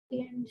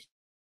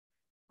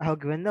I have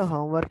given the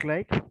homework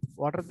like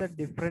what are the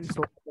different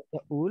sources of the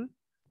wool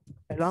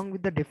along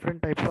with the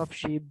different types of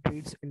sheep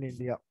breeds in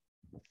India.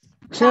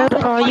 Sir,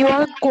 you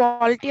have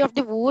quality of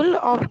the wool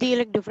of the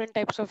like different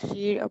types of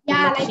sheep,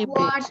 Yeah, like like sheep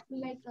what, breeds.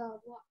 like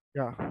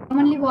Yeah.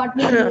 commonly what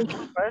we use.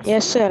 First,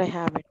 Yes, sir, I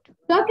have it.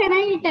 So can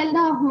I tell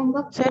the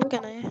homework? Sir,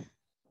 can I?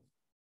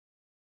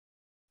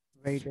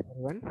 wait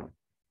everyone.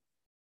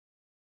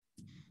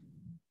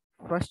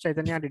 First,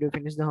 Chaitanya, did you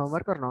finish the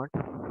homework or not?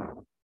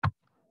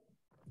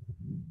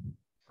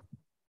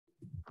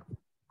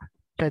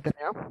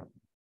 Chaitanya,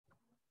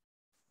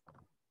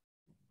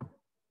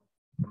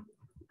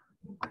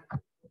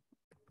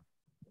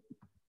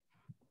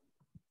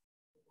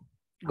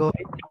 go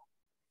ahead.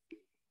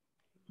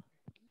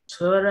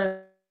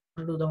 Sir,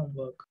 I do the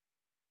homework.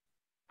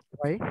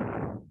 Why?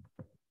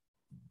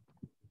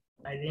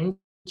 I didn't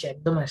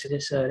check the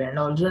messages, sir. And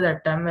also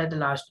that time at the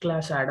last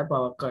class, I had a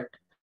power cut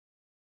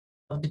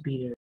of the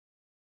period.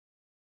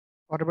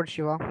 What about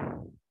Shiva?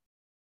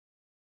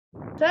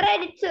 Sir, I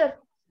did, sir.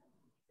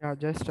 Yeah,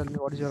 just tell me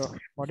what you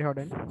have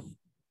done.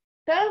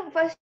 Sir,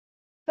 first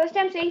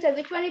I'm saying, sir,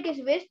 which one it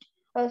is best?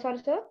 Sorry,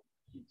 sir.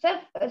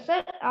 Sir,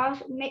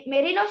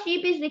 merino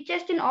sheep is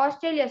richest in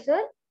Australia,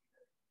 sir.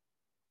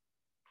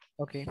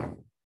 Okay.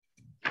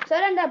 Sir,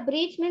 and the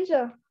breeds means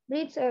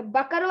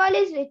Bakarwal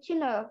is rich in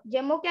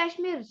Jammu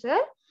Kashmir, sir.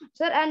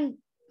 Sir, and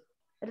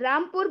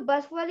Rampur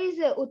Baswal is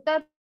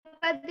Uttar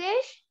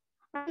Pradesh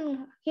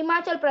and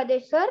Himachal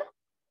Pradesh, sir.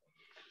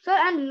 Sir,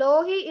 and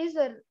Lohi is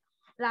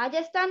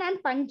Rajasthan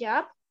and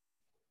Punjab.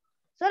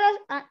 Sir,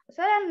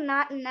 and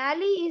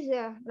Nali is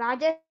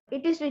Rajasthan.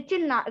 It is rich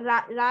in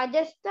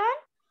Rajasthan,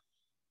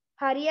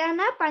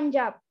 Haryana,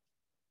 Punjab.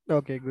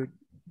 Okay, good.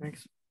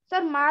 Next.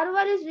 Sir,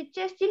 Marwar is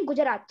richest in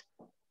Gujarat.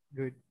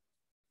 Good.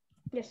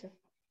 Yes, sir.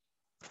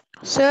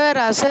 Sir,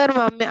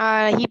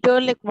 he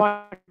told like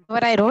whatever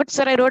I wrote.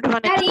 Sir, I wrote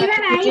one Sir, even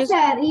extra, I,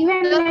 sir,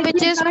 even sir, like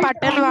which we is can't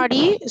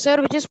Patanwadi.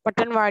 Sir, which is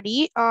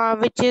Patanwadi,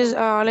 which is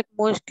like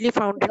mostly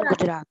found in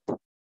Gujarat.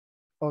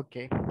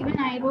 Okay. even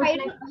I wrote I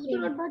like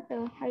wrote, but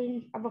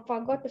I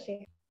forgot to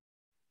say.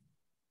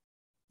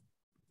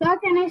 Sir,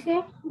 can I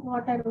say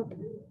what I wrote?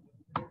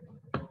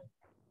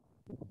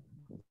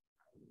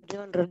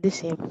 Everyone wrote the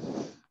same.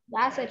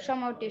 That's it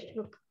from our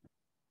textbook.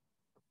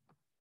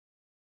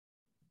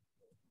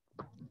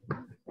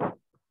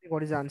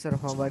 What is the answer of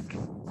homework?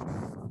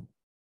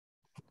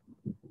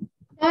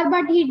 Sir,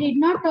 but he did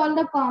not tell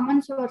the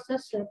common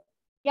sources, sir.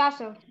 Yeah,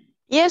 sir.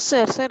 Yes,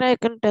 sir. Sir, I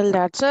can tell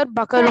that. Sir,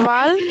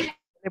 Bakarwal.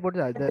 About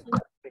the other.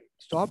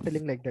 Stop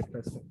telling like that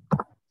person.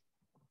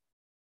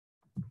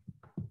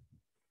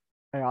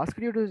 I asked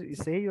you to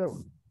say your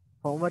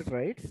homework,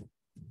 right?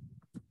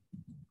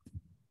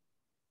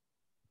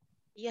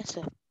 Yes,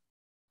 sir.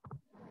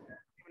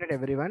 Minute,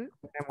 everyone.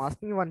 I'm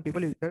asking one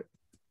people,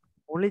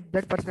 only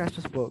that person has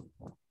to speak.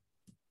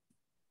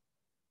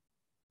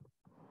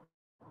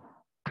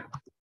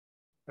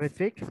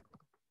 Ritvik?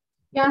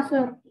 Yeah,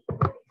 sir.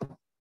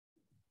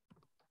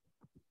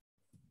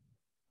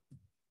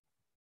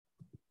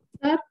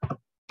 Sir,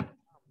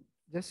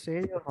 Just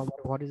say your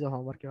homework. What is the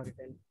homework you have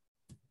written?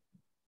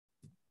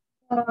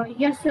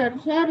 yes, sir.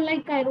 Sir,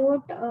 like I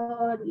wrote,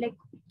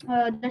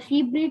 the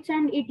sheep breeds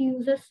and it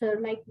uses, sir.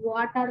 Like,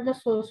 what are the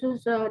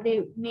sources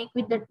they make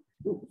with the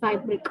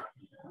fabric,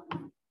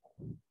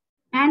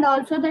 and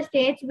also the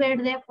states where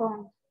they are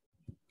found.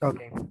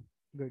 Okay,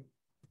 good.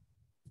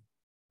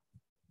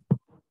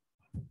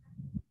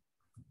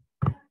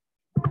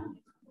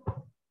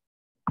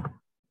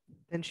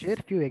 Then share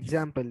few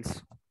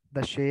examples.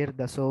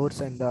 The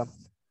source, and the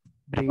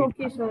breed.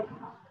 Okay, sir.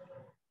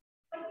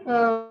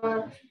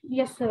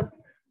 Yes, sir.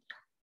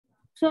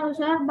 So,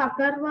 sir,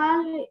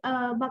 Bakarwal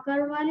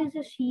is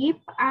a sheep,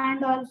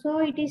 and also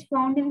it is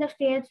found in the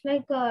states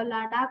like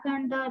Ladakh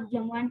and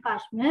Jammu and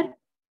Kashmir,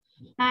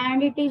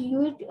 and it is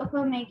used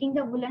for making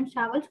the woolen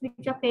shawls,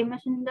 which are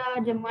famous in the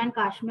Jammu and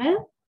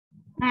Kashmir.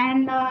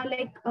 And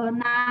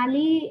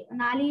Nali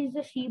is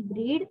a sheep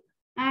breed,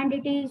 and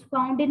it is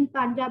found in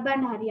Punjab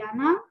and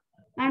Haryana,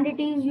 and it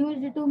is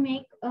used to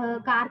make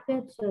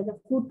carpets, the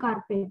food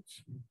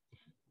carpets.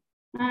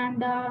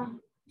 And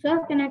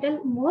sir, can I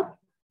tell more?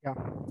 Yeah.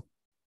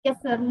 Yes,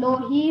 sir.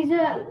 Lohi is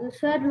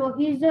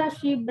a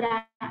sheep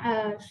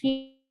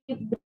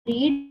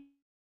breed,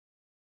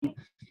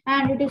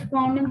 and it is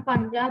found in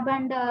Punjab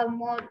and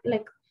more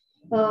like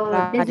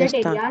desert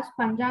Rajasthan. areas,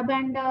 Punjab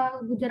and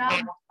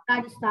Gujarat,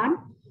 Rajasthan,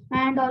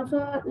 and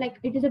also like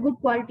it is a good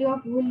quality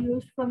of wool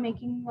used for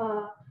making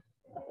the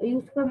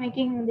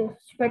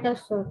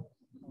sweaters, sir.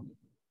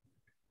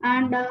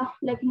 And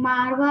like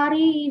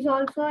Marwari is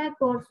also a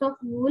coarse of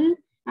wool,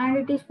 and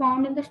it is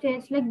found in the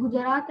states like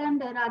Gujarat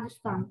and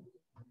Rajasthan.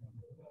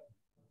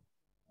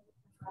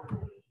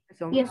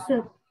 Yes,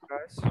 sir.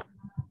 Class. Do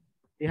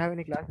you have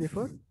any class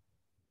before?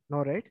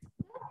 No, right?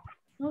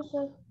 No,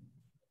 sir.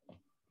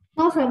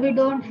 No, sir, we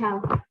don't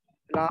have.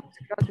 Last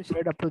class we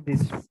shared up to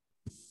this.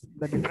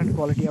 The different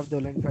quality of the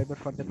woolen fiber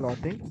for the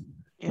clothing.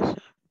 Yes, sir.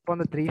 On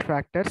the three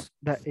factors: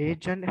 the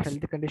age and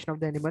health condition of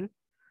the animal.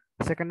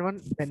 Second one,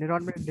 the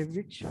environment in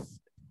which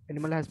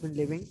animal has been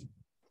living.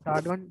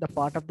 Third one, the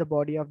part of the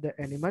body of the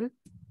animal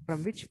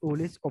from which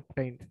wool is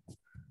obtained.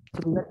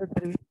 So these are the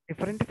three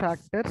different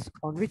factors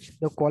on which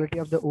the quality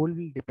of the wool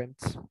will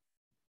depends.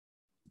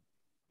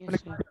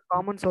 Yes, sir.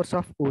 Common source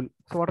of wool.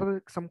 So what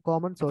are some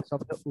common source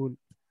of the wool?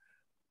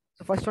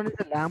 So first one is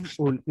the lamb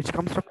wool, which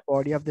comes from the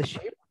body of the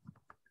sheep.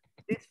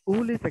 This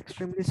wool is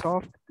extremely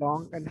soft,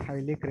 long, and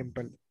highly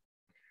crimpled.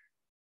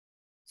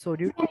 So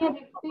due to Can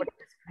you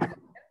repeat?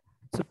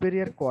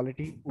 superior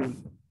quality wool.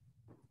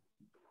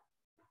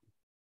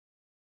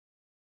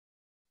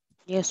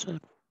 Yes, sir.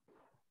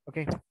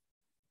 Okay.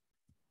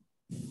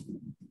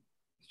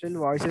 Still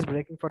voice is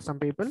breaking for some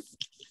people.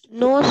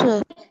 No,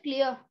 sir. It's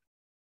clear.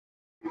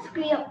 It's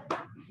clear.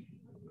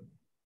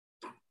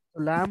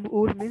 So lamb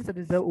wool means that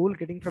is the wool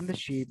getting from the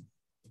sheep.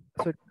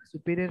 So it's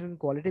superior in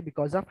quality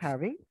because of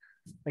having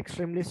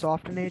extremely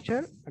soft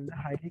nature and the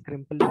highly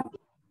crimpled.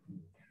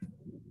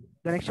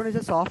 The next one is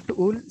a soft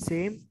wool,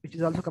 same, which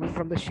is also coming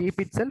from the sheep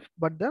itself,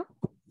 but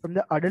from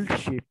the adult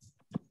sheep.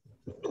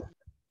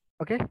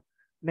 Okay.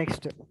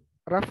 Next,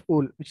 rough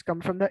wool, which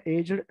comes from the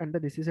aged and the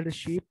diseased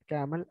sheep,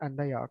 camel, and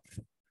the yak.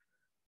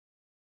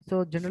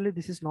 So generally,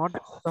 this is not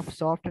of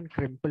soft and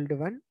crimpled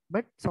one,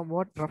 but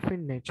somewhat rough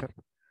in nature.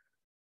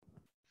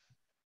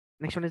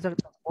 Next one is the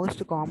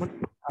most common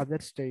in other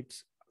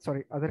states,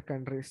 sorry, other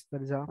countries.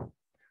 There is a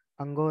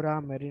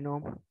Angora,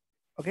 Merino.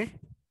 Okay.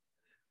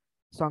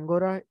 So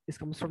Angora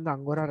comes from the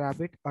Angora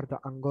rabbit or the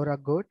Angora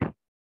goat.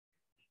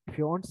 If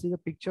you want to see the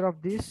picture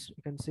of this,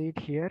 you can see it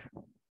here.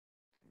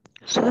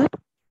 Sir.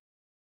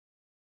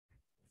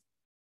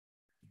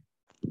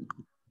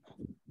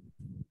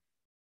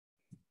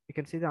 You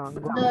can see the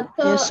Angora.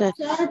 Yes, sir.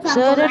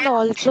 Sir, and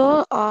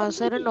also,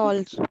 sir,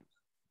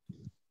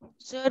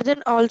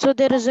 then also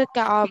there is a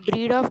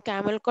breed of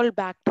camel called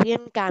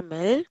Bactrian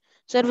camel,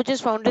 sir, which is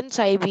found in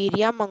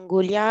Siberia,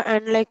 Mongolia,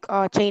 and like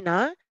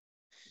China.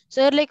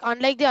 Sir, like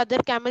unlike the other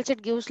camels,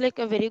 it gives like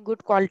a very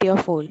good quality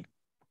of wool.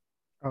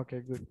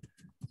 Okay, good.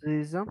 So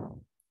these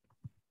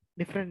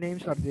different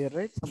names are there,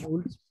 right? Some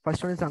wools.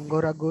 First one is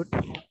Angora goat,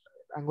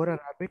 Angora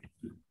rabbit.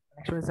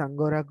 Next one is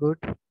Angora goat.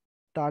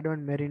 Third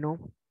one Merino.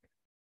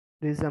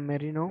 This is a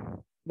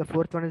Merino. The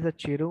fourth one is a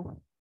Chiru.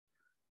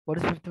 What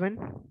is the fifth one?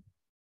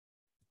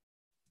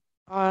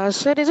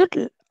 Sir, is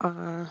it?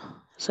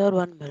 Sir,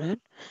 1 minute.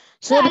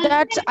 Sir,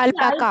 that's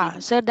alpaca.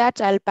 Sir,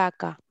 that's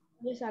alpaca.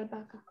 Yes,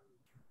 alpaca.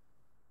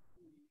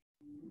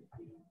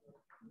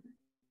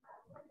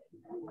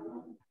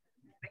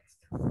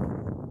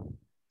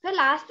 The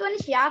last one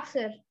is yak,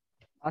 sir.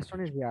 Last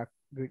one is yak.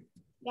 Good.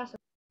 Yes, sir.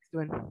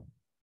 Next one.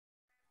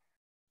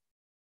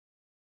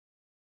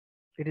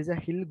 It is a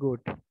hill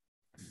goat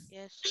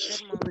Yes,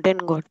 sir, mountain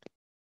goat.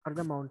 or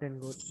the mountain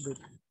goat. Good.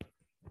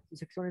 The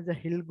sixth one is the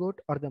hill goat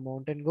or the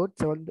mountain goat.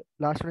 So the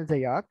last one is the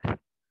yak.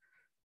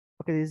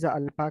 Okay, this is the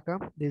alpaca.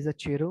 This is a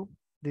Chiru.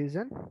 This is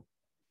an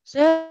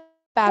Sir,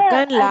 alpaca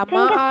and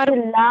llama are.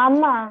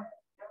 llama.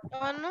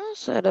 No,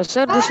 sir.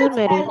 Sir, this is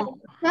merino.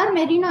 Sir,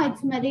 Merino,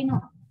 it's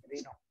Merino.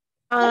 Merino.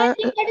 I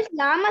think that is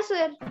llama,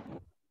 sir.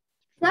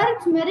 Sir,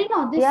 it's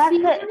Merino. This Yeah,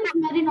 C1 sir. is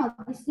Merino.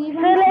 This C1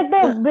 Sir, like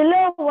the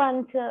below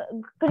one, sir.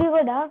 Could you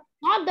go down?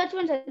 Not that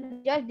one, sir.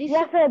 Just this.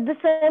 Yes, sir. The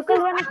circle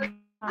one is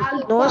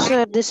No,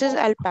 sir, this is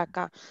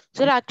alpaca.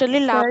 Sir, actually,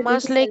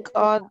 llamas like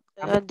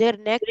their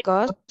neck,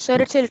 sir,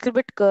 it's a little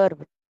bit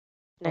curved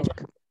neck.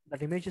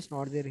 That image is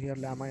not there here,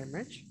 llama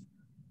image.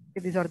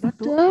 Okay, these are the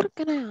two. Sir,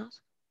 can I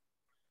ask?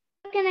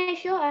 Can I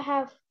show? I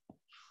have.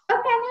 Sir,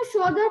 can you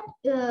show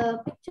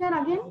that picture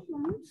again?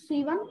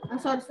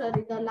 C1.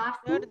 Sorry. The last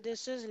Sir, one.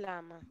 this is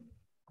llama.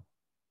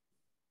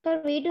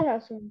 Sir, we do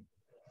have some.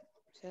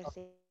 Sir,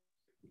 see.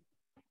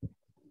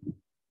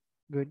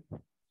 Good.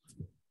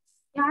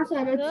 Yeah,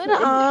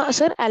 sir.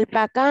 Sir,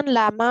 alpaca and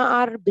llama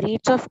are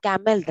breeds of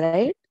camel,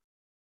 right?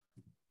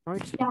 No,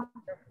 it's Yeah.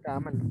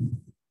 camel.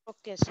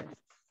 Okay, sir.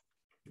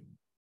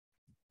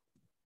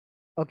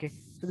 Okay,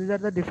 so these are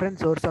the different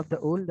source of the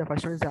wool. The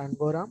first one is the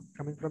Angora,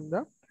 coming from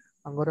the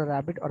Angora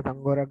rabbit or the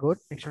Angora goat.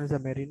 Next one is the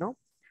Merino.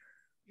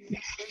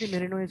 The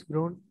Merino is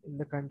grown in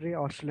the country,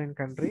 Australian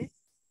country.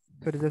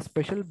 So it is a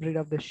special breed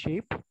of the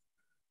sheep,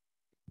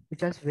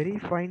 which has very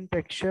fine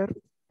texture,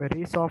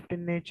 very soft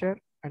in nature,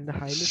 and the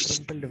highly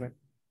crimpled one.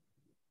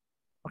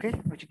 Okay,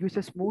 which gives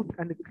a smooth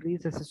and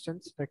crease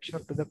resistance texture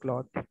to the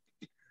cloth.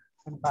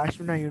 And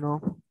Pashmina, you know,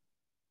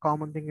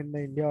 common thing in the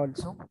India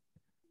also.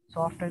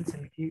 Soft and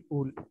silky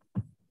wool,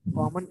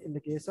 common in the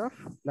case of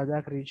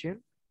Ladakh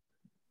region.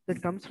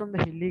 That comes from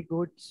the hilly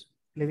goats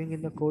living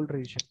in the cold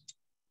region.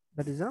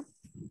 That is a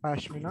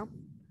Pashmina.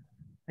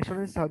 Next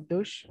one is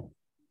Haddosh,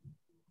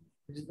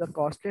 which is the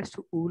costliest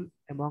wool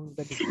among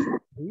the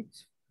different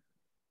breeds.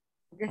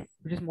 Okay,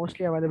 which is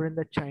mostly available in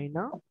the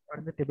China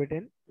or the Tibet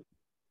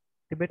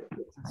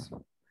places.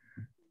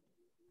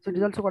 So it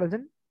is also called as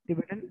a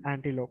Tibetan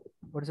antelope.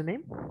 What is the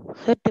name?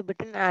 Sir,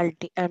 Tibetan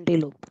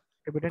antelope.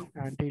 Tibetan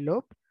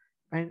antelope,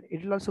 and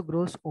it will also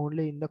grows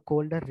only in the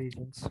colder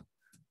regions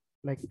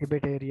like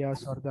Tibet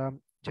areas or the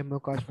Jammu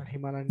Kashmir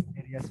Himalayan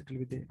areas. It will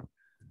be there.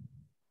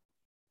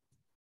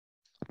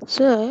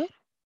 Sir,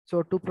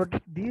 So to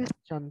protect these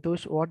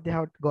Chantush, what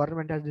the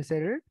government has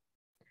decided,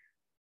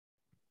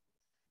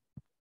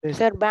 they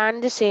Sir,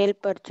 ban the sale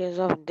purchase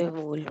of the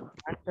wool.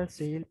 ban the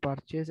sale,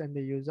 purchase, and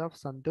the use of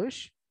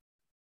Santosh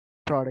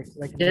products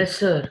like Yes,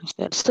 sir.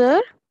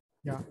 Sir,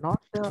 yeah,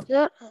 not the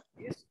sir,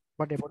 yes,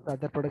 but about the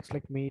other products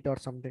like meat or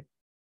something.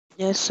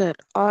 yes, sir.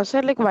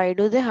 Sir, like, why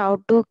do they have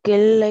to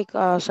kill like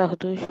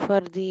Sahtush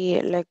for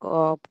the like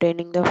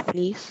obtaining the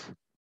fleece?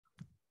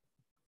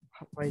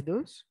 Why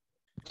those?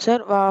 Sir,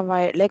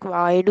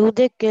 why do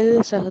they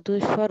kill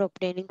Sahtush for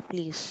obtaining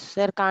fleece?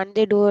 Sir, can't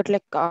they do it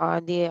like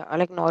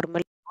like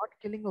normal? Not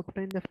killing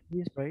obtain the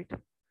fleece, right?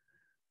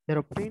 They're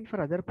obtained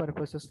for other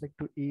purposes like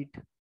to eat.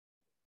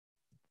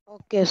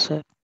 Okay,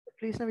 sir. The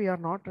fleece we are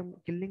not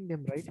killing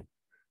them, right?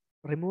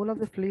 Removal of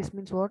the fleece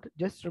means what?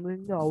 Just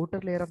removing the outer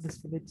layer of the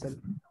skin itself.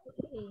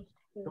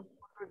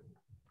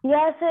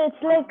 Yeah, sir.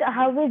 It's like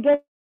how we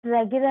get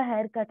regular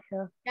haircut,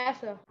 sir. Yeah,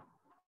 sir.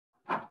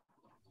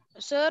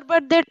 Sir,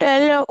 but they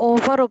tell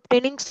for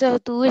obtaining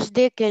Sahtush,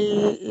 they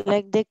kill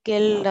like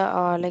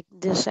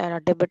this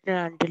Tibetan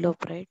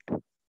antelope, right?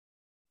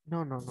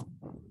 No, no, no.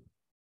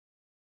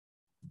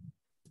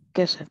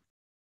 Okay, sir.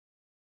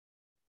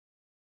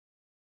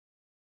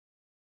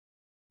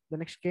 The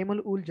next camel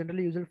wool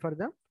generally used for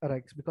the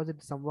rugs because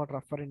it's somewhat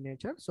rougher in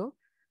nature. So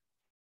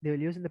they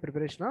will use in the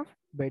preparation of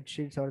bed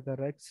sheets or the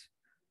rugs.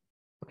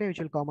 Okay, which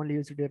will commonly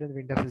use during the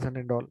winter season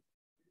and all.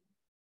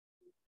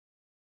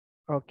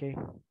 Okay.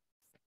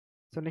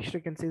 So next you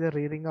can see the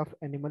rearing of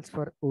animals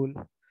for wool.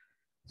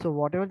 So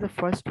whatever the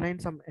first line,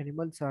 some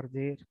animals are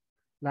there.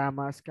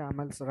 Llamas,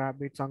 camels,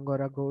 rabbits,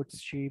 angora, goats,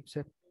 sheep.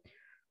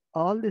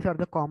 All these are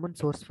the common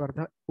source for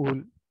the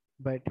wool.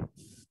 But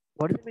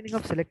what is the meaning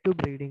of selective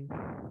breeding?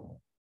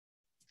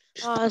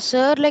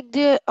 Sir, like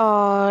the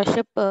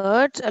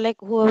shepherds, like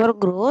whoever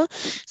grow,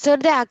 sir,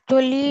 they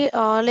actually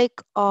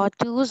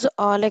choose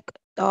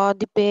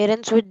the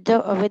parents with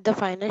the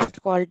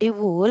finest quality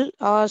wool,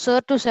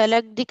 sir, to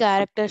select the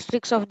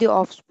characteristics of the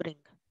offspring.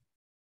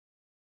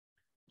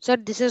 Sir,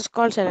 this is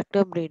called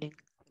selective breeding.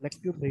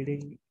 Selective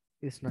breeding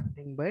is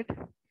nothing but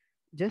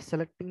just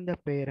selecting the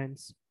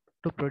parents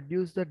to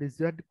produce the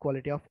desired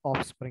quality of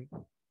offspring.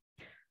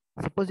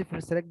 Suppose if you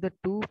select the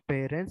two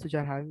parents which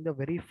are having the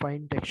very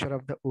fine texture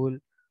of the wool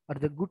or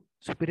the good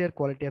superior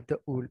quality of the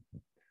wool.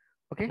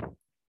 Okay.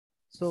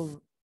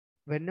 So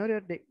whenever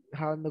they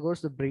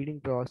undergoes the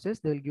breeding process,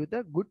 they will give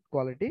the good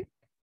quality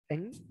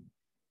young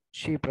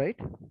sheep, right?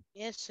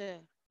 Yes, sir.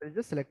 There is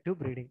the selective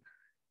breeding.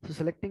 So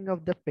selecting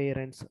of the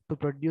parents to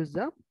produce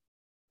the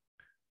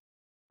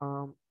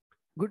um,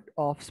 good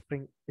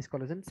offspring is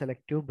called as in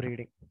selective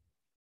breeding.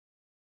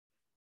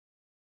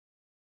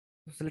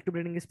 So selective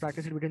breeding is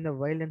practiced between the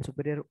wild and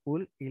superior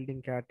wool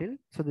yielding cattle.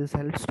 So this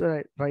helps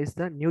to raise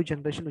the new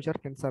generation which are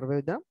can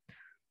survive the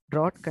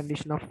drought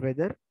condition of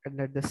weather and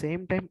at the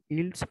same time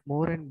yields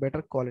more and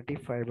better quality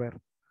fiber.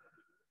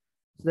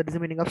 So that is the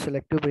meaning of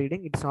selective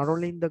breeding. It's not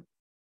only in the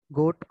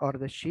goat or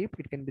the sheep,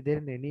 it can be there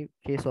in any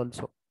case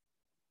also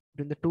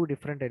between the two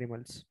different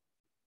animals.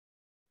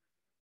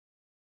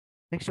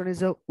 Next one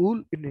is a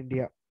wool in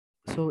India.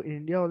 So in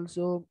India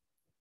also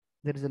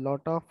there is a lot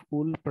of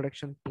wool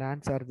production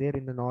plants are there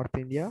in the North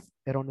India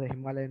around the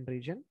Himalayan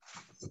region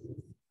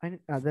and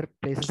other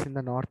places in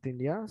the North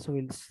India. So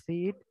we'll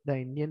see it, the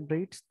Indian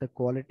breeds, the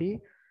quality,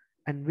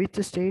 and which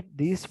state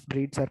these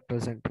breeds are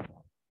present.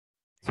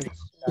 So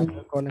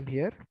the column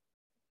here.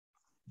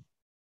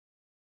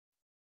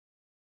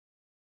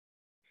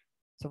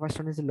 So first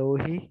one is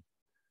Lohi.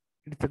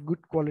 It's a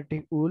good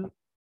quality wool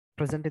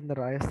present in the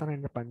Rajasthan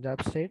and the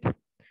Punjab state.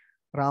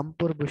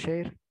 Rampur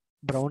Bushehr,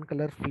 brown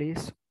color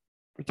fleece,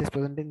 which is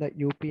present in the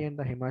UP and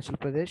the Himachal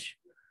Pradesh.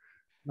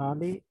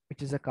 Nali,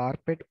 which is a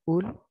carpet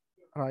wool,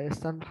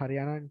 Rajasthan,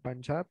 Haryana, and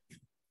Punjab.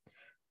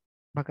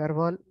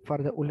 Bakarwal for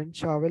the woolen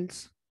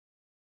shawls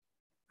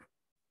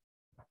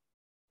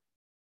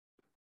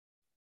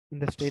in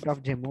the state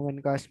of Jammu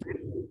and Kashmir.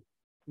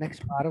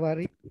 Next,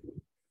 Marwari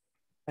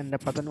and the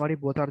Patanwari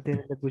both are there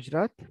in the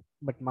Gujarat,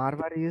 but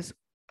Marwari is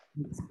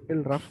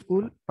still rough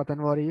wool.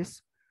 Patanwari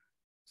is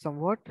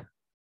somewhat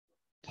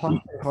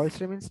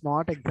hoistry means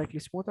not exactly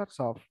smooth or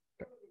soft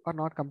or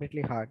not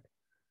completely hard.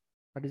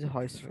 That is a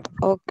hoistry.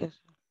 Okay.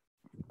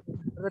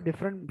 The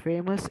different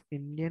famous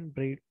Indian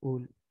breed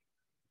wool.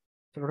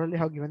 So totally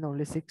have given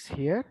only 6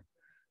 here.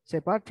 So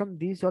apart from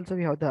these also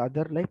we have the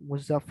other like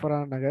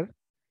Muzaffarnagar,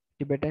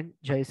 Tibetan,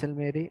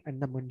 Jaisalmeri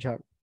and the Munjal.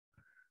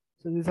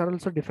 So these are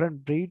also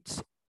different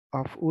breeds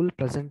of wool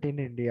present in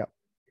India.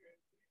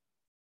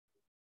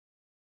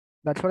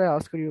 That's what I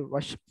asked you.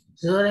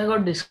 Sir, I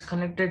got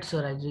disconnected,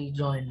 sir. I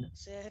rejoined.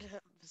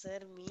 Sir,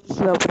 me,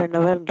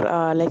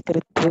 Pranav, like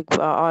Ritvik,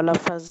 all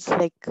of us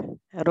like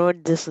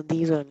wrote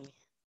these only.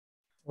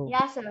 Oh,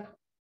 Yeah, sir.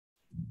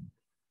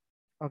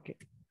 okay.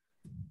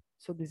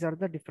 So these are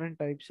the different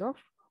types of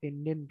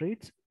Indian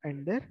breeds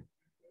and their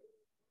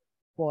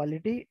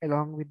quality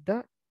along with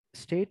the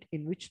state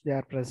in which they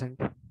are present.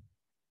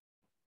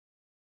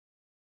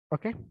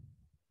 Okay.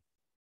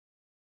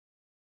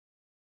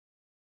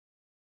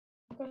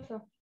 Okay,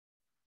 sir.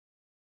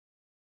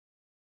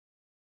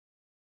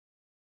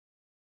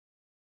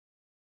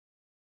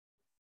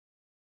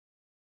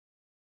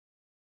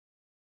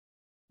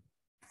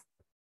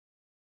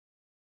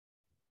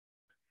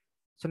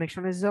 So next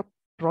one is the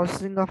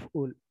processing of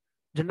wool.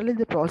 Generally,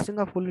 the processing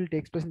of wool will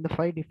take place in the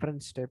 5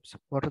 different steps.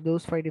 What are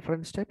those 5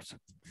 different steps?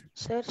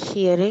 Sir,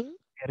 shearing.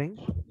 Hearing.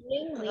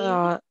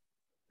 Uh,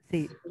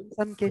 See, in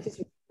some cases,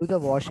 you do the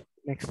washing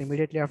next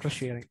immediately after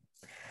shearing.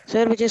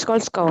 Sir, which is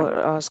called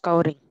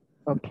scouring.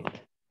 Okay.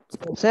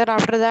 So Sir,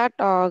 after that,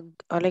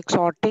 like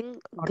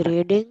sorting,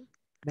 grading,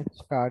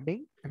 next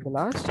carding, and the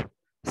last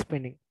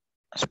spinning.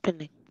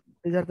 spinning.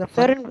 These are the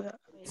Sir, 5.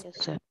 yes,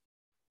 sir.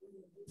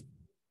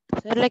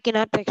 Sir, like in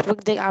our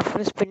textbook, they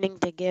after spinning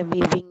they gave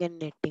weaving and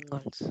knitting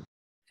also.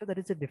 So that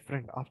is a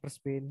different. After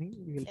spinning,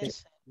 we will take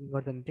Yes, sir. we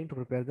got the knitting to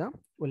prepare the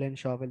woolen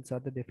shawls or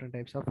the different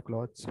types of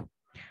clothes.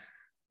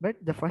 But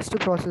the first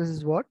process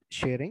is what?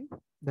 Shearing.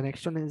 The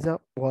next one is the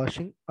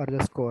washing or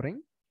the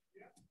scoring.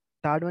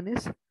 Third one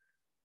is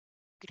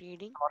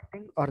Grading.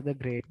 sorting or the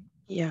grade.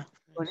 Yeah.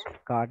 One is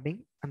carding,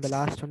 and the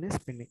last one is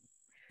spinning.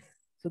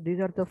 So these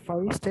are the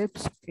 5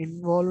 steps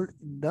involved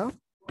in the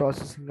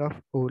processing of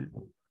wool.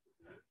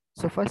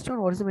 So first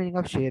one, what is the meaning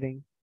of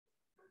shearing?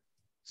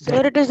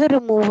 Sir, it is the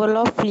removal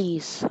of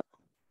fleece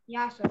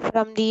Yeah, sir.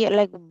 from the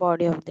like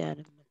body of the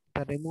animal.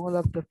 The removal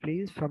of the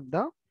fleece from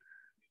the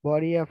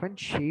body of a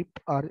sheep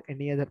or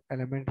any other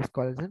element is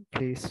called as a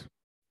fleece.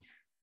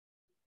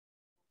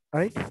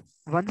 Right?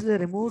 Once they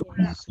remove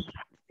Yes.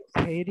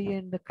 hairy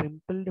and the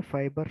crumpled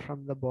fiber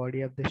from the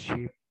body of the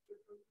sheep,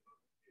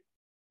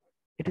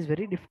 it is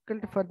very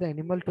difficult for the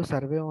animal to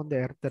survive on the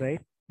earth,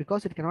 right?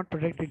 Because it cannot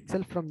protect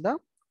itself from the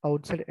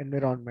outside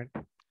environment.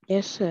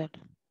 Yes, sir.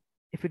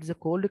 If it's a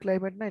cold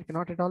climate, it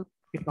cannot at all,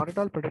 it not at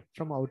all protect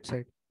from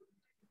outside.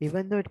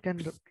 Even though it can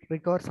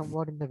recover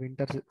somewhat in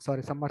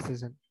the summer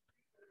season.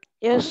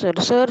 Yes, sir.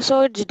 Sir,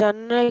 so it's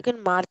done like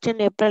in March and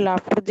April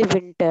after the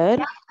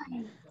winter.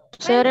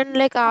 Sir, and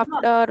like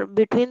after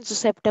between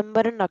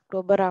September and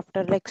October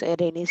after like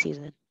rainy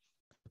season.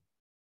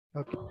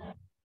 Okay.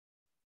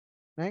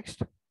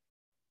 Next.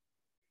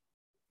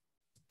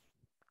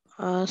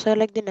 Sir,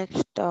 like the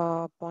next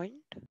point.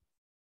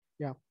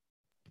 Yeah.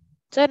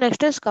 Sir,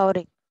 next is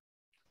covering.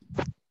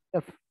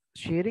 The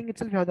shearing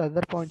itself, you have the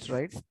other points,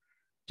 right?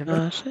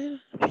 General Sir,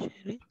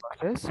 sharing.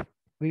 process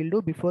we'll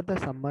do before the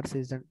summer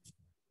season,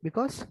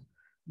 because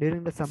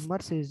during the summer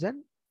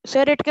season,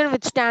 Sir, it can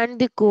withstand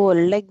the cold.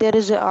 Like there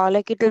is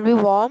like it will be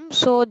warm,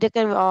 so they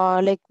can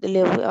like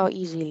live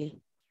easily.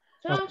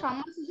 So on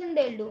summer season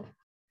they'll do.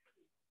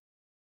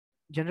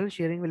 general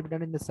shearing will be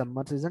done in the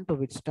summer season to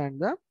withstand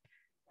the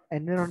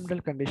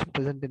environmental condition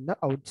present in the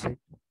outside.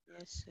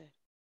 Yes, sir.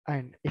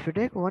 And if you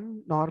take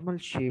one normal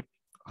sheep,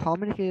 how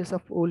many kgs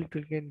of wool it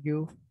will can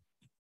give?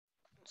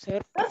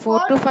 Sir, Sir,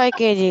 4 to 5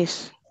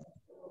 kgs.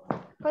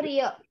 per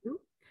year.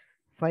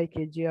 5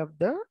 kg of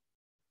the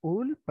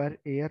wool per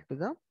year to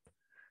the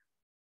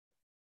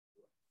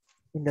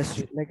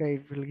industry. Like I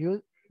will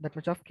give that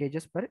much of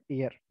kgs per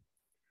year.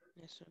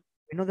 Yes, sir.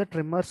 You know the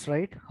trimmers,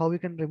 right? How we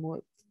can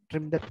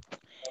trim the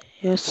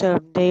Yes, sir.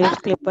 They use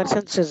clippers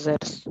and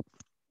scissors.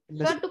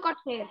 Sir, to cut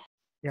hair.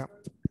 yeah.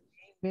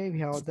 We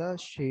have the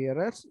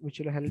shearers which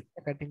will help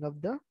the cutting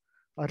of the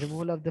or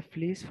removal of the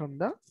fleece from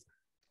the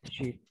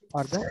sheep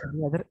or the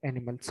any other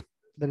animals.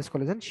 That is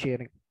called as an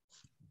shearing.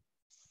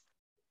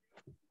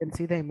 You can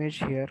see the image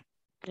here.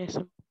 Yes,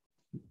 sir.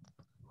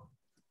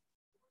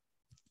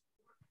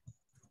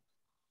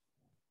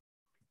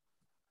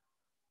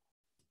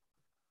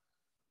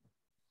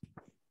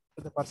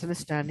 So the person is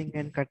standing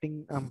and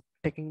cutting,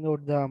 taking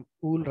out the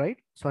wool, right?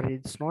 Sorry,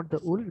 it's not the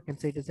wool. We can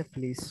say it is a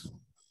fleece.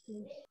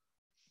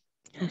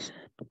 Yes,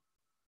 sir.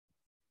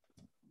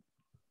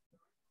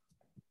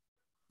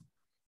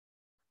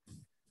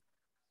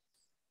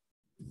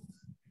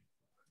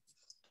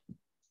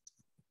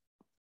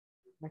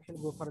 Next,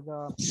 we'll go for the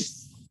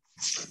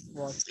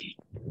wash.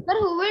 Sir,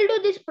 who will do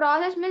this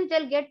process means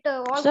they'll get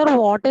all. Sir,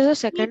 what is the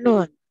second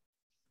one?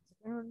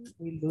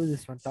 We'll do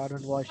this one. Third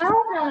one, wash.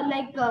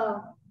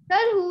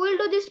 Sir, who will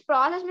do this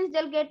process means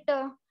they'll get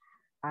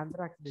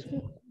Anthrax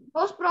disease.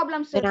 host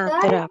problems, sir. Then Sir,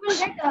 it will anthrax.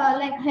 get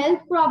like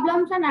health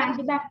problems and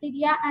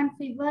antibacteria and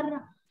fever,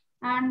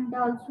 and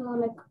also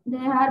like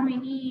there are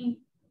many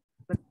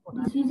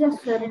diseases,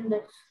 sir, in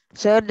this.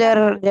 Sir,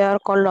 they are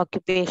called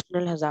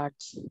occupational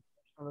hazards.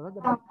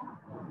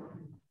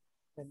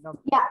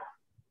 Yeah,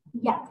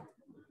 yeah.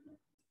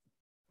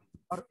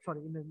 Or sorry,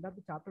 in the end of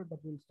the chapter that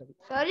we'll study.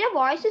 Sir, your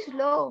voice is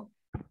low.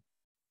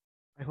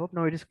 I hope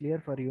now it is clear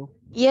for you.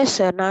 Yes,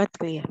 sir. Now it's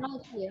clear. Now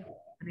it's clear.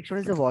 The next one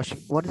is the washing.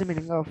 What is the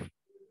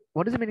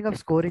meaning of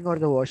scoring or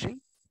the washing?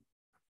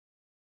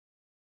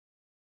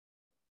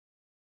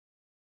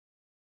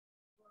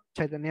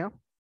 Chaitanya?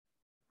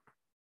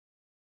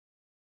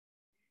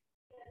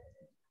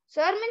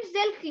 Sir means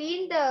they'll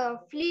clean the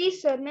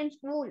fleece, sir means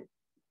wool.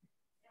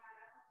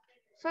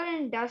 Sir,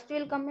 and dust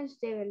will come means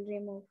they will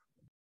remove.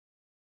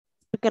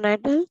 Can I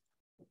tell?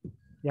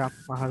 Yeah,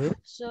 Mahavir.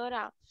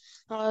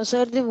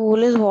 Sir, the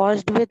wool is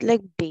washed with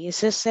like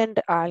bases and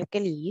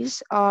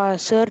alkalis.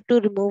 Sir, to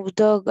remove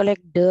the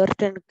like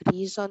dirt and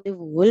grease on the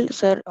wool,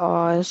 sir.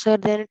 Sir,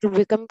 then it will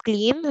become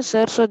clean,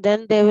 sir. So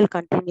then they will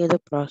continue the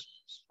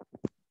process.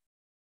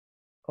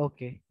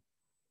 Okay.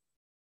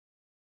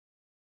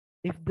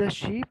 if the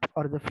sheep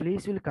or the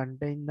fleece will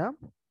contain the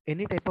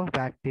any type of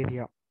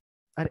bacteria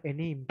or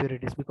any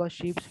impurities, because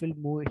sheep will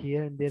move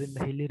here and there in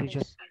the hilly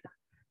region, Yes.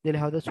 they'll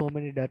have the so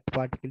many dirt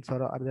particles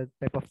or other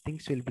type of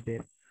things will be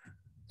there.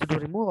 So to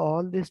remove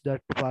all these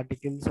dirt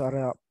particles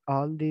or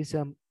all these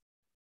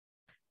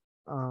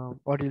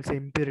what you'll say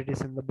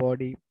impurities in the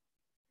body,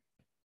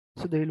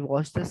 so they will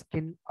wash the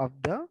skin of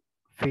the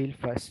fleece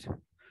first.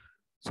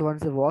 So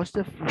once they wash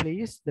the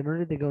fleece, then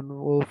only they can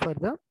go for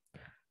the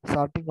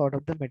sorting out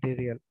of the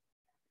material.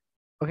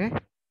 Okay.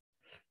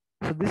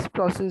 So this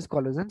process is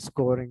called as an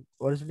scoring.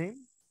 What is the name?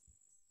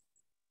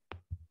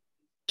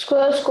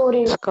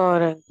 Scoring.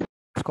 Scoring.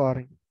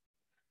 Scoring.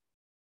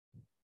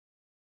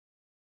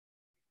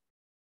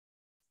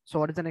 So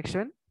what is the next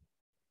one?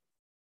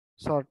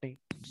 Sorting.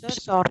 Sir,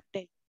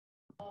 sorting.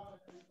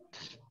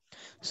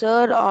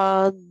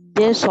 Sir,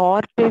 they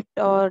sort it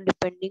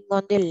depending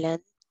on the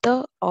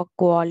length or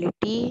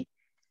quality.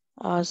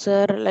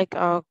 Sir, like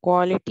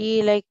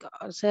quality, like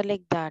sir,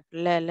 like that,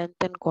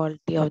 length and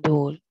quality of the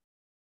wool.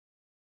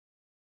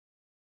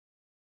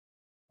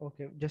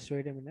 Okay, just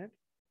wait a minute.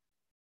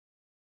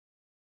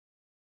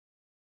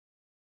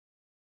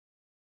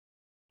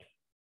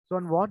 So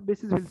on what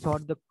basis will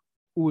sort the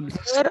wool?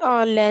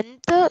 Sir,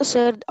 length,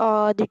 sir,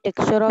 the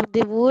texture of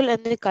the wool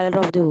and the color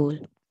of the wool.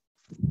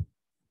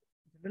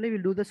 Generally,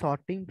 we'll do the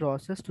sorting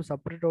process to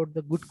separate out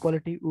the good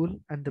quality wool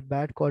and the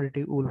bad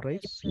quality wool, right?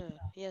 Yes, sir.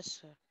 Yes,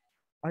 sir.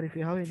 Or if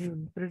you have any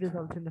impurities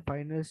also in the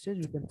final stage,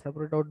 we can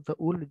separate out the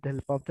wool with the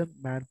help of the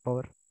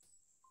manpower.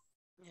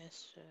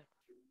 Yes, sir.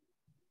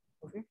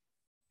 Okay.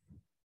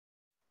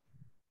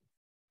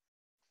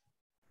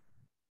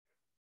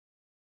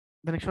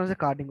 The next one is the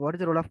carding. What is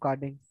the role of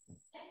carding?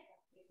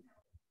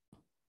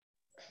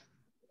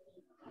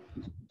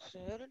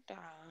 Sir,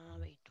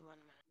 wait 1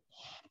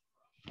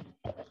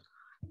 minute.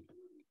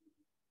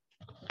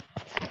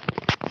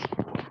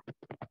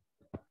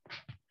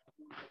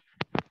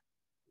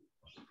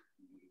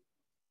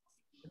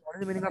 What is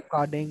the meaning of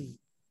carding?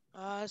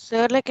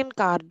 Sir, like in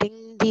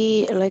carding,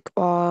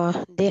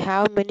 they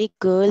have many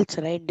curls,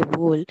 right? The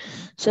wool.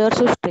 Sir,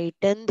 to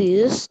straighten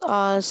this,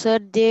 sir,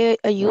 they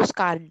use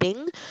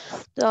carding.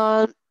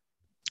 Uh,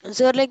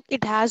 Sir, like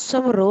it has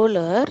some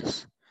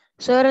rollers.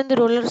 Sir, and the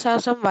rollers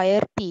have some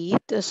wire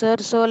teeth. Sir,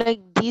 so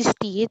like these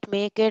teeth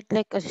make it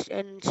like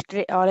and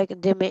straight, or like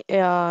they make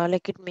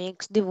like it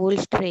makes the wool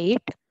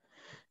straight.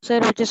 Sir,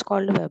 which is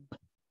called web.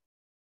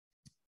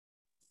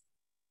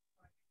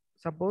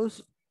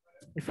 Suppose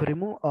if you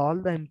remove all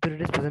the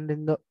impurities present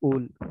in the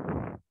wool,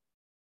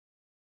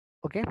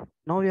 okay,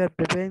 now we are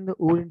preparing the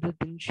wool into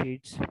thin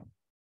sheets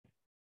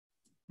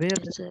where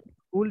the Yes, sir.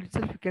 wool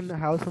itself can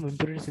have some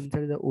impurities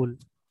inside the wool.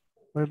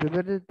 When we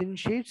prepare the thin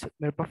sheets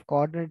made up of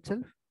cotton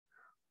itself,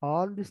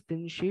 all these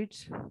thin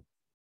sheets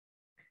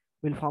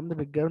will form the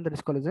big ground that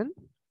is called as an,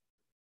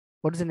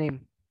 what is the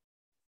name?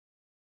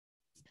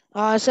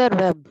 Sir,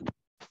 web.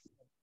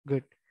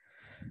 Good.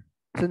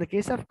 So in the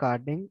case of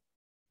carding,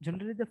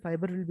 generally the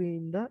fiber will be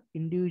in the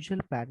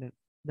individual pattern.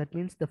 That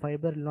means the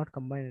fiber will not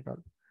combine at all.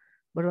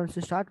 But once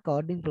you start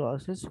carding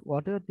process,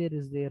 whatever there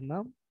is there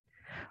now,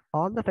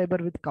 all the fiber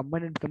will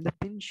combine and become the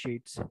thin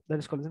sheets. That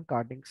is called as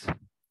cardings.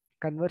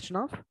 Conversion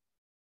of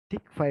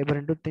thick fiber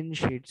into thin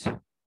sheets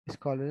is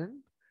called as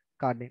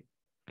carding.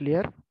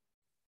 Clear?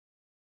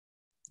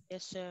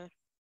 Yes, sir.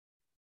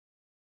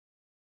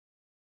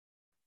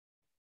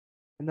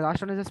 And the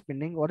last one is the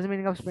spinning. What is the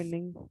meaning of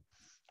spinning?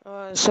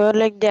 Sir,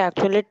 like they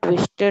actually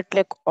twist it,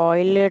 like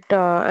oil it,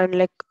 and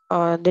like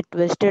they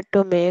twist it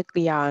to make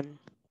yarn.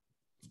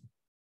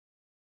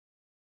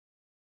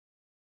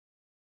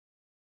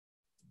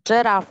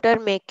 Sir, after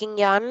making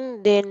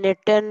yarn, they knit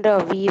and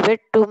weave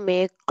it to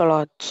make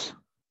cloths.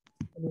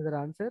 Any other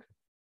answer?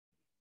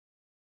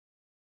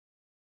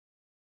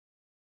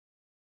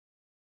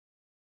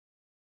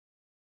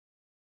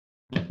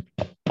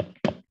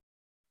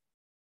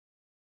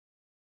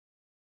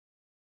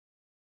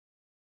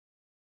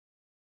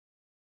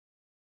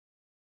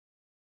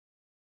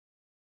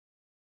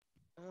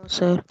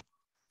 Sir.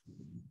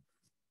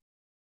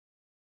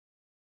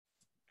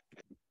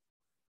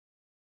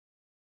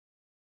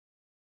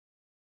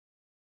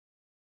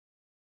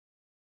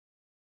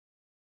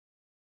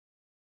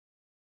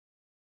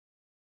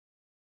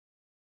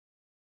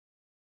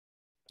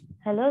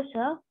 Hello,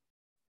 sir.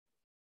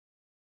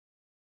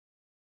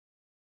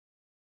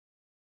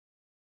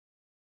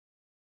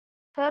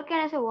 Sir,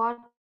 can I say what?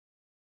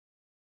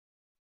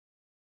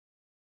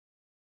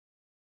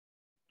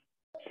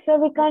 Sir,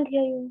 we can't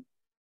hear you.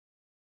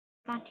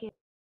 Can't hear.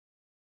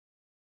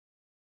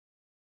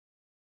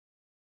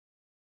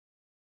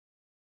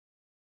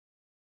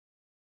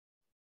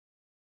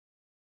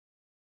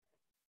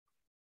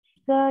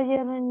 Sir, you're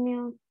on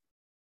mute.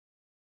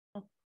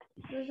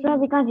 Sir,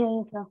 we can't hear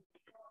you, sir.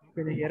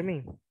 Can you hear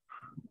me?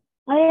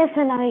 Oh, yes,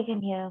 sir, now we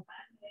can hear you.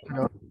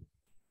 Hello.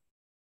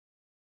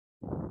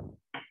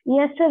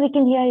 Yes, sir, we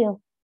can hear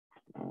you.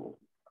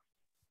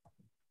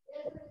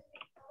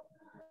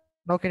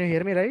 Now can you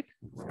hear me, right?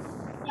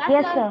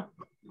 Yes, sir.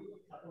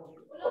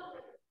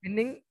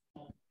 Spinning.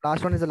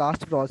 Last one is the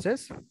last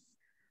process.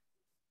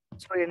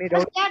 So any Sir,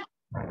 doubt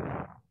they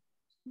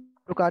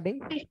to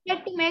carding? are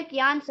twisted to make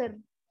yarn, sir.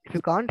 If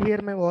you can't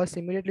hear my voice,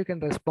 immediately you can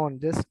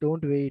respond. Just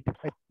don't wait.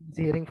 It's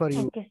hearing for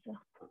you. Okay, sir.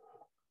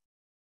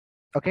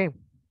 Okay.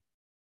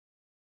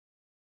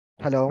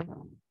 Hello.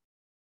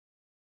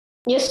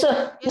 Yes,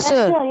 sir. Yes, Yes,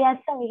 sir. sir. Yes,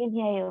 sir. We can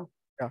hear you.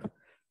 Yeah.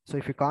 So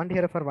if you can't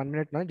hear for 1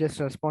 minute now, just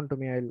respond to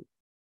me. I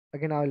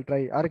will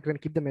try. Or you can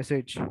keep the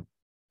message.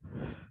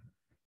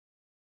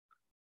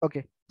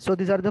 Okay. So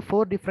these are the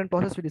 4 different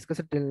processes we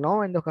discussed till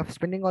now, and the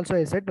spinning also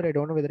I said, but I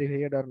don't know whether you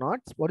heard or not.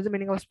 What is the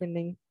meaning of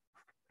spinning?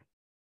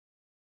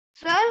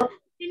 Sir,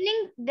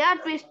 spinning, they are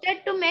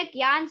twisted to make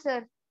yarn,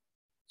 sir.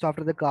 So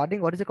after the carding,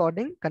 what is the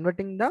carding?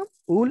 Converting the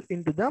wool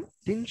into the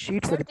thin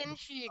sheets. Sir, 10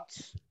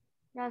 sheets.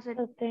 Yeah, sir.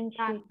 So, thank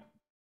you.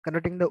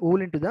 Converting the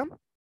wool into the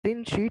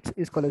thin sheets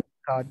is called as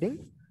carding.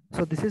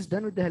 So this is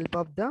done with the help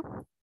of the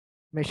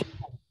machine.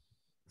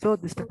 So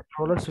this type of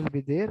rollers will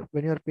be there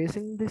when you are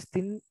placing this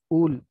thin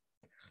wool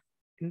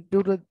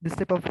into this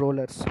type of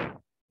rollers.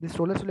 These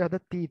rollers will have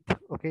the teeth.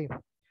 Okay.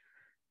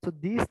 So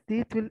these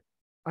teeth will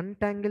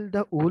untangle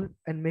the wool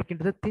and make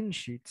into the thin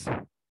sheets.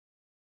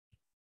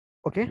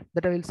 Okay,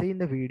 that I will say in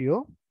the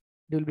video.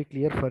 It will be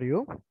clear for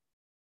you.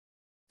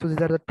 So these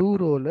are the 2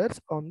 rollers.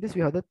 On this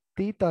we have the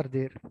teeth are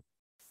there.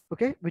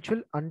 Okay, which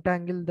will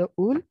untangle the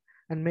wool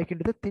and make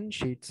into the thin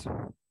sheets.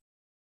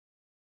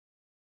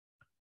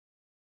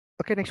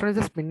 Okay, next one is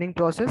the spinning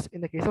process.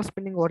 In the case of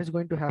spinning, what is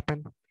going to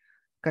happen?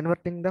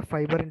 Converting the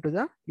fiber into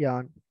the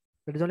yarn.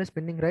 That is only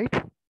spinning, right?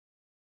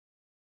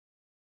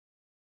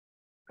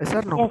 Yes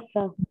or no? Yes,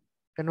 sir.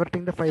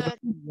 Converting the fiber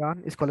to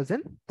yarn is called as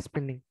in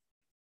spinning.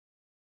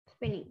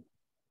 Spinning.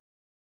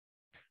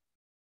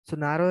 So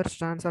narrower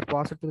strands are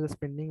passed through the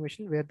spinning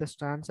machine where the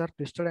strands are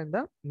twisted and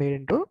made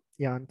into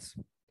yarns.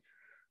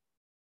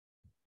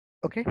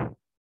 Okay.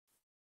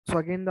 So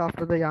again,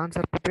 after the yarns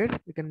are prepared,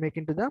 you can make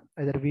into the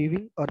either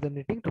weaving or the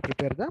knitting to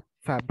prepare the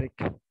fabric.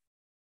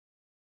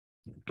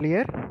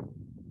 Clear?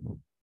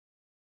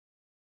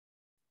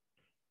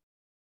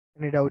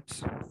 Any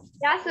doubts?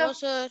 Yeah, sir. No,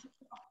 sir.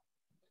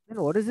 And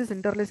what is this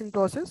interlacing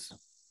process?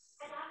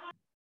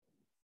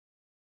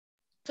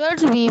 Sir,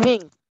 it's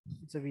weaving.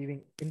 It's a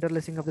weaving.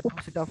 Interlacing of the 2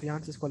 set of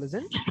yarns is called as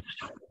in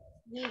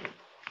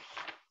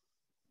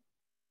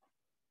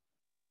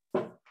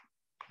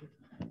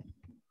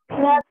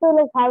Yeah, so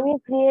like how you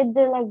create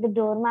the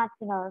doormats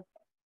and all.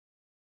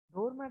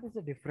 doormat is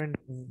a different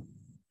thing.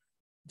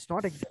 It's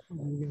not exactly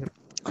weaving.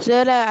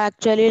 Sir,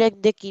 actually,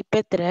 like they keep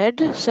a thread.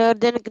 Sir,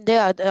 then they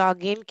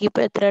again keep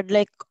a thread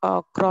like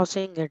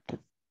crossing it.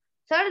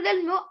 Sir,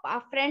 there's no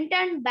front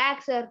and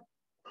back, sir.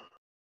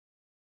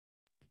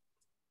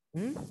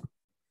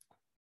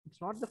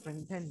 It's not the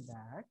front and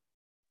back.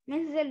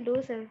 Means they'll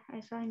do, sir. I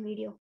saw in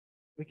video.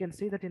 We can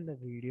see that in the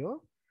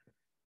video.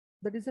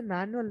 That is a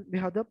manual. We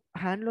have the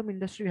handloom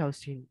industry we have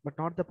seen, but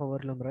not the power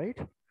loom, right?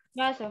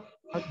 Yeah, sir.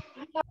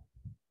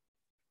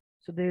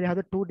 So they will have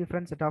the 2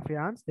 different set of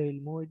yarns. They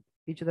will move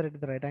each other at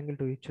the right angle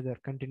to each other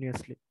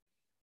continuously.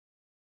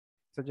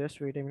 So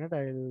just wait a minute.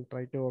 I will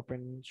try to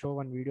show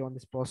one video on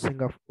this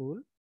processing of wool.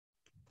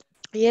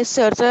 Yes,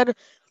 sir. Sir,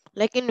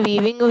 like in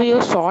weaving, we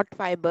use short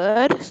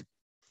fibers.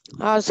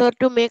 Sir,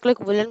 to make like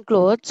woolen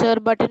clothes, sir.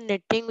 But in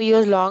knitting, we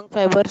use long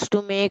fibers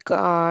to make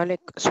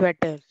like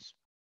sweaters.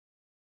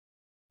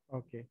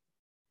 Okay.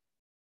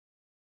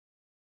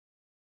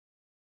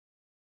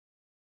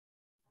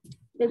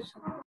 Yes.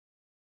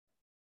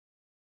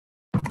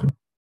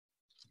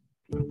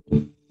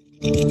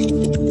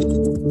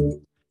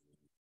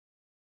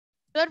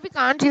 Sir, we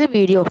can't see the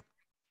video.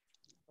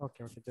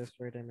 Okay. Just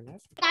wait a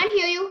minute. Can't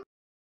hear you.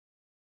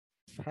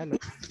 Hello.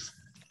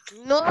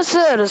 No,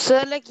 sir.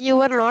 Sir, like you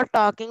were not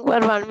talking for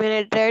 1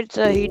 minute, right?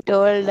 So he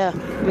told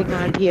we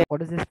can't hear.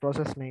 What is this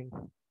process name?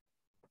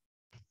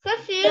 Sir,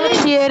 Sir,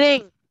 shearing.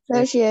 shearing.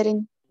 Sir,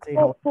 sharing. See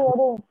So,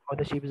 how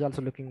the sheep is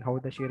also looking, how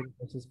the shearing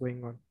process is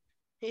going on.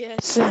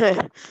 Yes,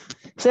 sir.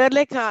 Sir,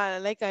 like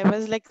I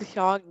was like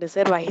shocked.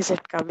 Sir, why is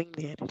it coming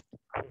there?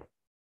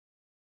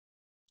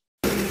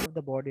 Of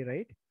the body,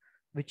 right?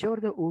 Whichever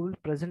the wool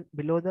present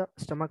below the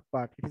stomach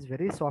part, it is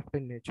very soft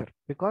in nature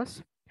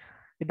because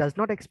it does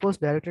not expose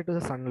directly to the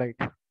sunlight.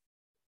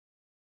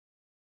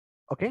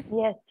 Okay?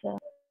 yes, sir.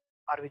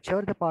 Or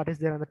whichever the part is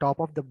there on the top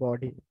of the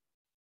body,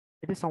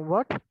 it is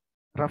somewhat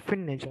rough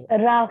in nature.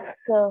 Rough,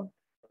 sir.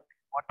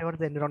 Whatever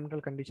the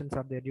environmental conditions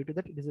are there, due to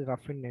that, it is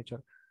rough in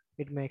nature.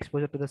 It may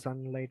expose it to the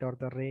sunlight or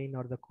the rain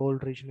or the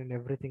cold region and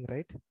everything,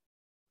 right?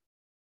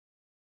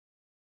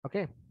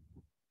 Okay.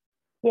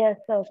 Yes,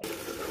 sir.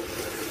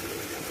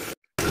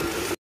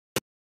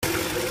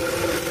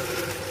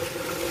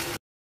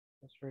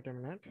 Just wait a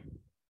minute.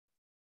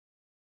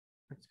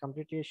 It's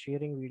completely a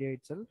sharing video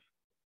itself.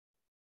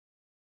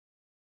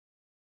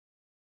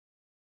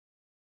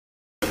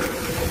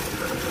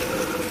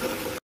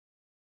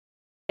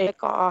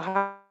 Like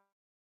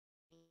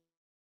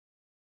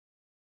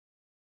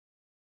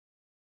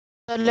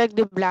like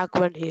the black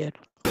one here.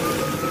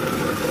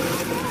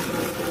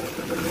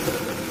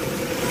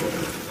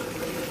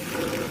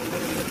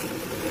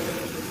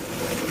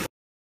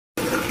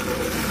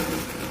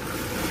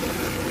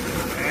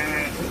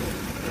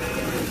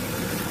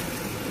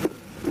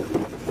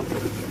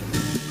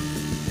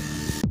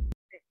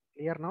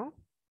 Clear now?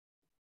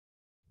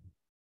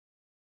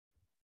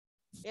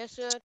 Yes,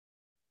 sir.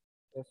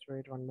 Just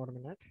wait one more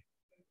minute.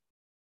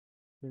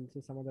 We'll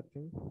see some other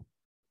thing.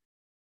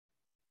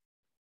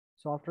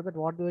 So after that,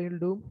 what they will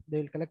do? They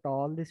will collect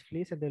all these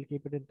fleece and they'll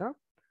keep it in the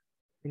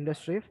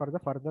industry for the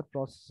further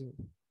processing.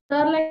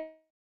 Sir, like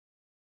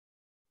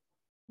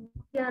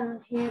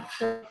here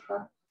sir,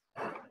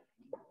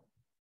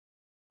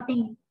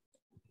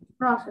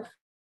 process.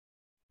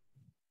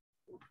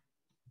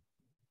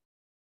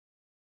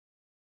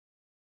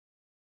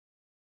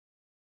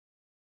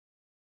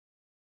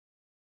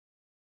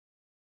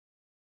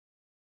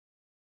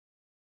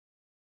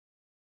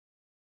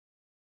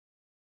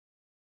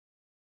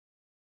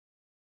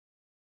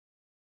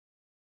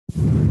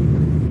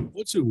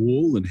 What's a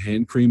wool and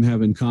hand cream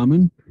have in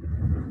common?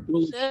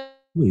 Well, Sir.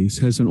 fleece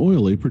has an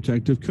oily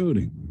protective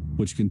coating,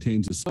 which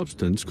contains a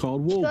substance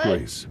called wool Sir.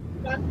 grease.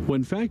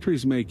 When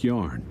factories make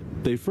yarn,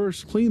 they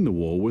first clean the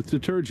wool with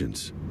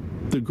detergents.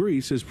 The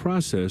grease is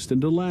processed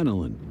into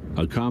lanolin,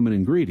 a common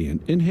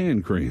ingredient in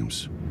hand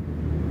creams.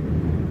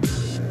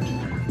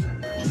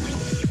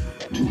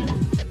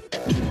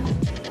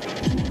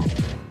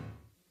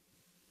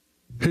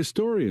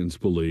 Historians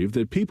believe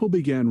that people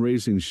began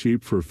raising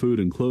sheep for food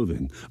and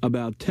clothing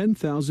about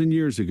 10,000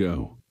 years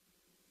ago.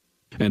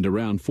 And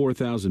around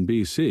 4000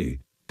 BC,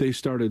 they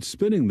started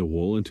spinning the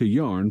wool into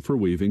yarn for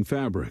weaving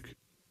fabric.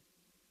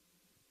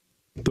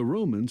 The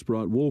Romans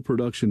brought wool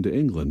production to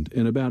England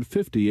in about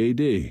 50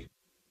 AD.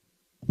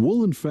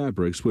 Woolen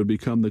fabrics would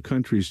become the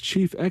country's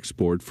chief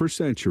export for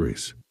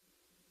centuries.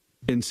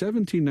 In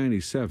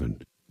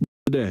 1797,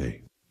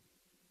 today,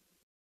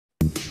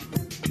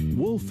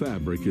 wool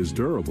fabric is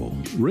durable,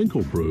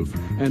 wrinkle-proof,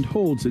 and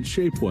holds its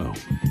shape well.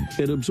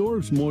 It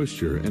absorbs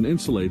moisture and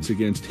insulates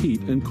against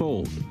heat and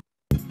cold.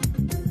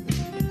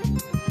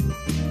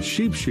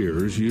 Sheep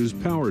shearers use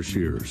power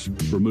shears,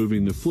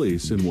 removing the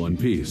fleece in one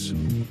piece.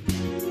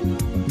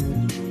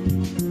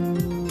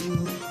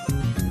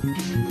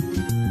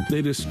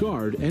 They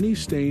discard any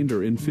stained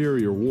or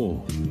inferior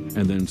wool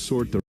and then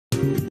sort the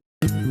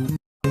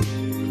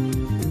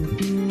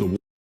wool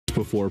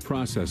before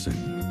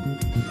processing.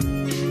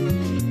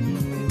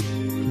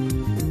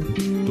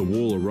 The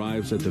wool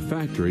arrives at the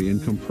factory in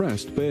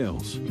compressed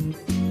bales.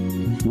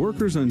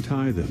 Workers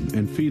untie them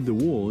and feed the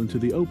wool into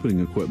the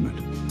opening equipment,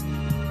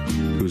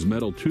 whose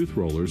metal tooth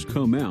rollers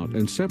comb out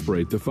and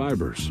separate the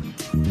fibers.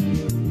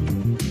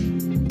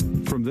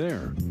 From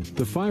there,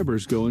 the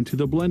fibers go into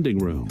the blending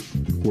room,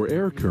 where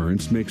air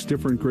currents mix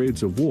different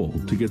grades of wool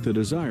to get the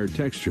desired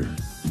texture.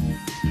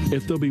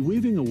 If they'll be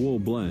weaving a wool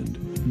blend,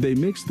 they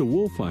mix the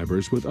wool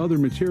fibers with other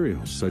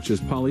materials, such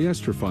as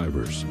polyester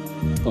fibers.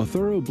 A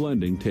thorough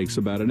blending takes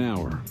about an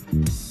hour.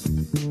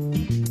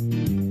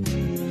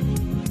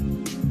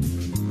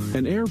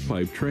 An air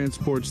pipe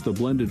transports the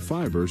blended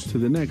fibers to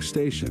the next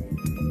station.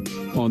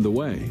 On the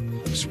way,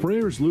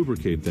 sprayers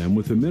lubricate them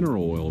with a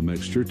mineral oil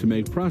mixture to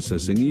make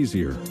processing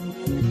easier.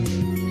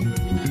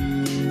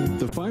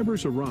 The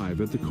fibers arrive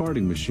at the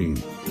carding machine,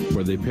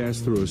 where they pass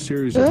through a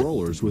series of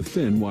rollers with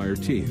thin wire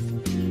teeth.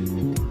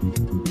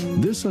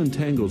 This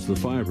untangles the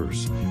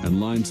fibers and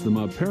lines them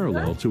up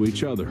parallel to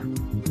each other.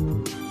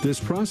 This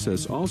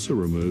process also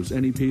removes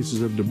any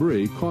pieces of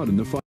debris caught in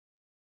the fiber.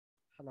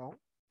 Hello?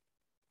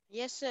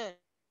 Yes, sir.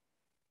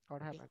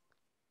 What happened?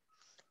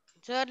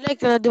 Sir, like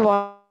the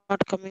water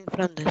coming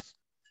from this.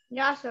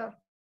 Yeah, sir.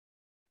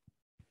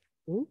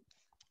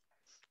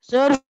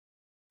 Sir.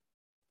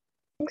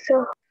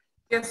 So,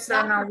 Yes,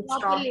 sir. Now it's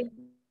stopped. Properly.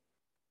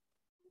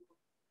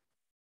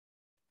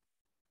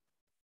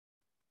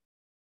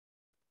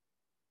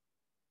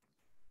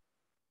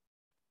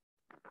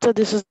 So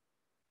this is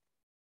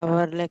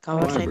our science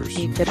Fibers.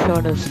 teacher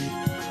showed us.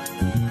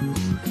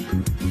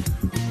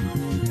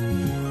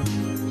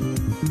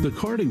 The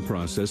carding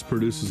process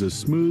produces a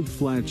smooth,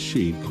 flat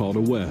sheet called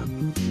a web.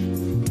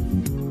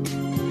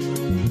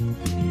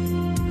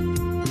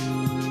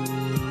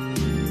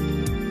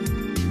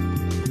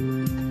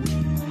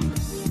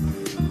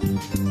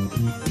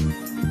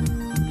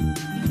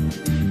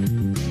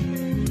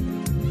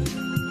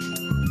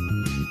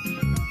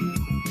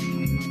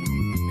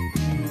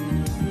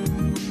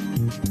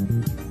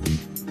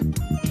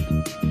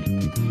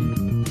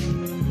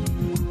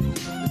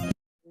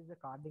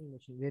 Carding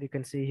machine where you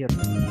can see here,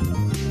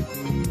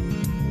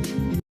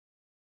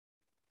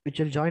 which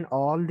will join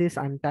all this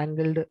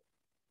untangled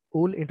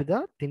wool into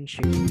the thin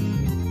sheet.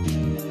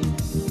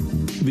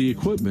 The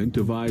equipment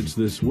divides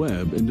this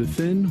web into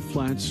thin,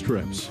 flat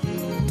strips.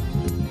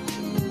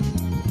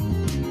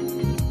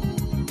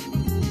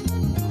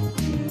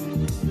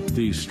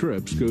 These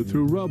strips go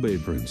through rub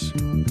aprons,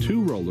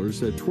 two rollers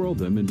that twirl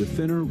them into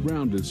thinner,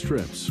 rounded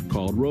strips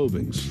called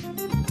rovings.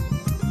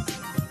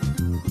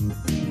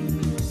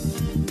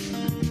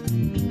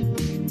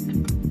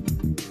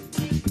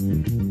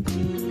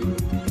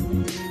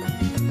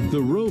 The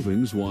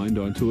rovings wind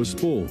onto a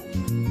spool.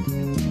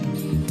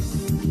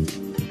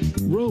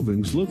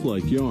 Rovings look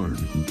like yarn,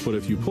 but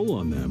if you pull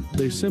on them,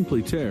 they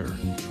simply tear.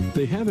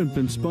 They haven't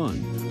been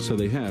spun, so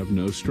they have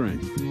no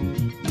strength.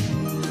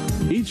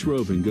 Each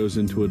roving goes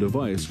into a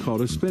device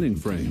called a spinning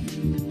frame.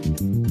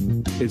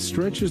 It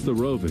stretches the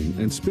roving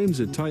and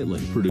spins it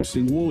tightly,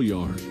 producing wool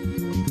yarn.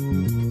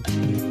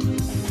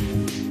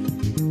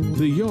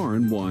 The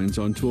yarn winds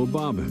onto a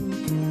bobbin.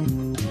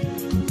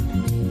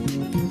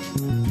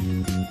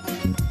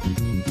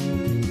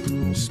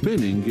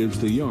 Spinning gives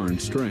the yarn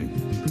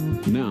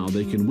strength. Now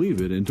they can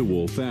weave it into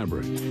wool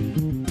fabric.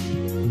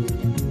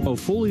 A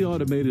fully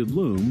automated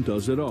loom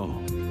does it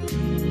all.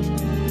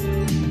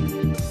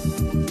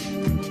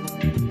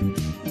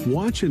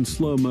 Watch in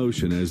slow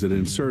motion as it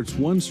inserts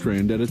one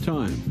strand at a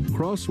time,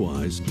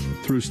 crosswise,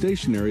 through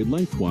stationary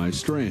lengthwise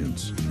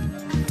strands.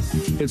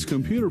 It's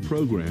computer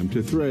programmed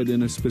to thread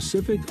in a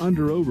specific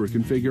under-over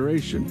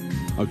configuration,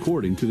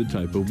 according to the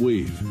type of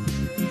weave.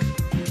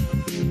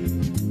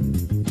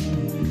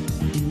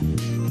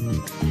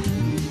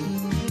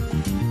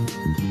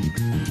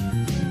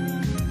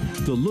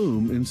 The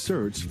loom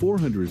inserts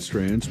 400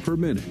 strands per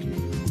minute.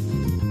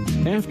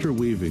 After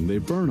weaving, they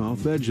burn off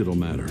vegetal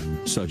matter,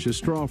 such as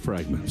straw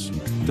fragments.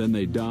 Then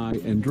they dye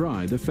and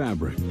dry the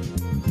fabric.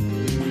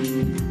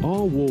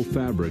 All wool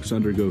fabrics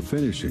undergo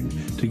finishing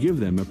to give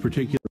them a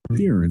particular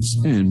appearance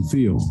and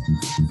feel.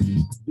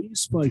 These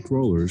spiked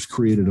rollers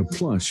created a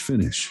plush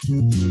finish.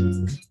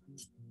 Wool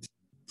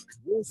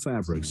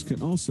fabrics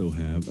can also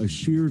have a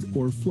sheared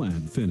or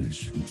flat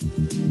finish.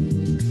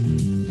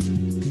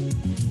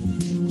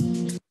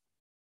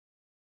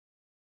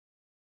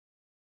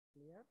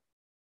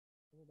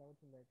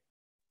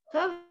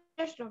 Sir,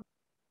 just Okay.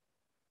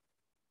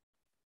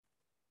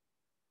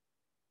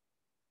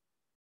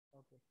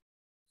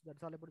 So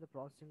that's all about the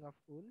processing of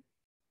wool.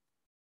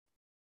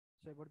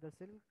 So about the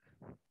silk.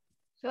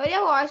 sir,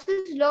 your voice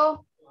is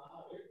low.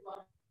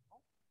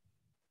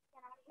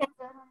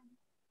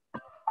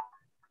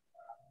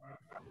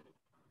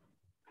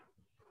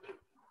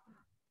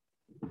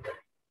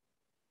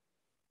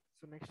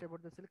 So next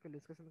about the silk, we'll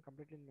discuss in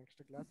completely next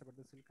class about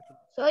the silk.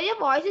 Sir, your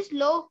voice is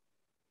low.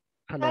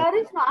 Hello. Sir,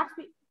 it's not.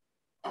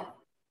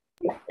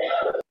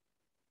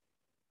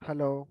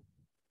 Hello.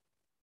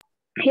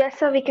 Yes,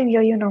 sir, we can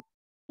hear you now.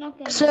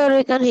 Okay. Sir,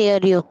 we can hear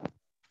you.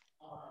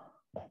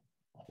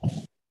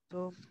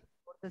 So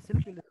about the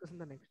silk, we'll discuss in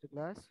the next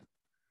class.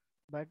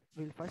 But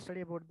we'll first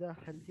study about the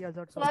healthy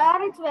hazards of Sir,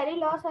 it's very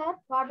low, sir.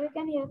 What we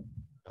can hear?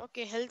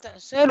 Okay, health.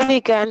 Sir,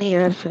 we can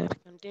hear, sir.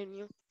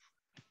 Continue.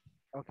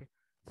 Okay.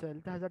 So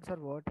health hazards are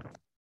what?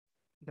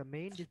 The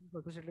main disease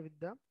associated with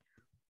the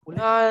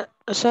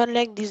Sir,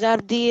 like these are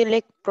the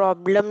like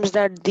problems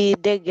that they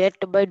get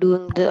by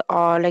doing the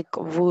like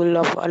wool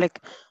of like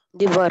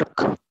the work.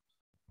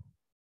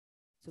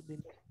 so the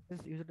is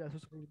usually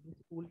associated with the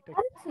school tech.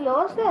 Sir, it's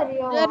low, sir.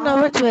 Your Sir, now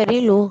voice. it's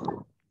very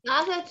low.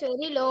 Yeah, sir, it's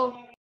very low.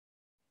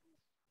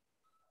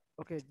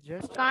 Okay,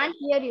 just Can't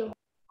hear you.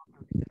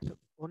 so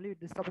only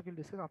this topic we'll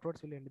discuss.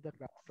 Afterwards, we'll end the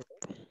class.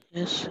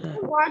 Yes, sir.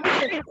 What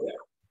is it?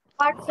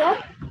 What,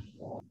 sir?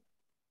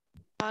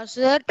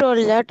 Sir told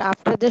that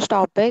after this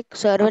topic,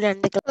 sir will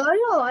end the class. Sir,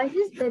 your voice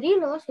is very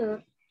low,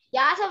 sir.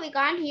 Yeah, sir, we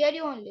can't hear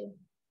you only.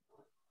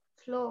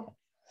 Slow.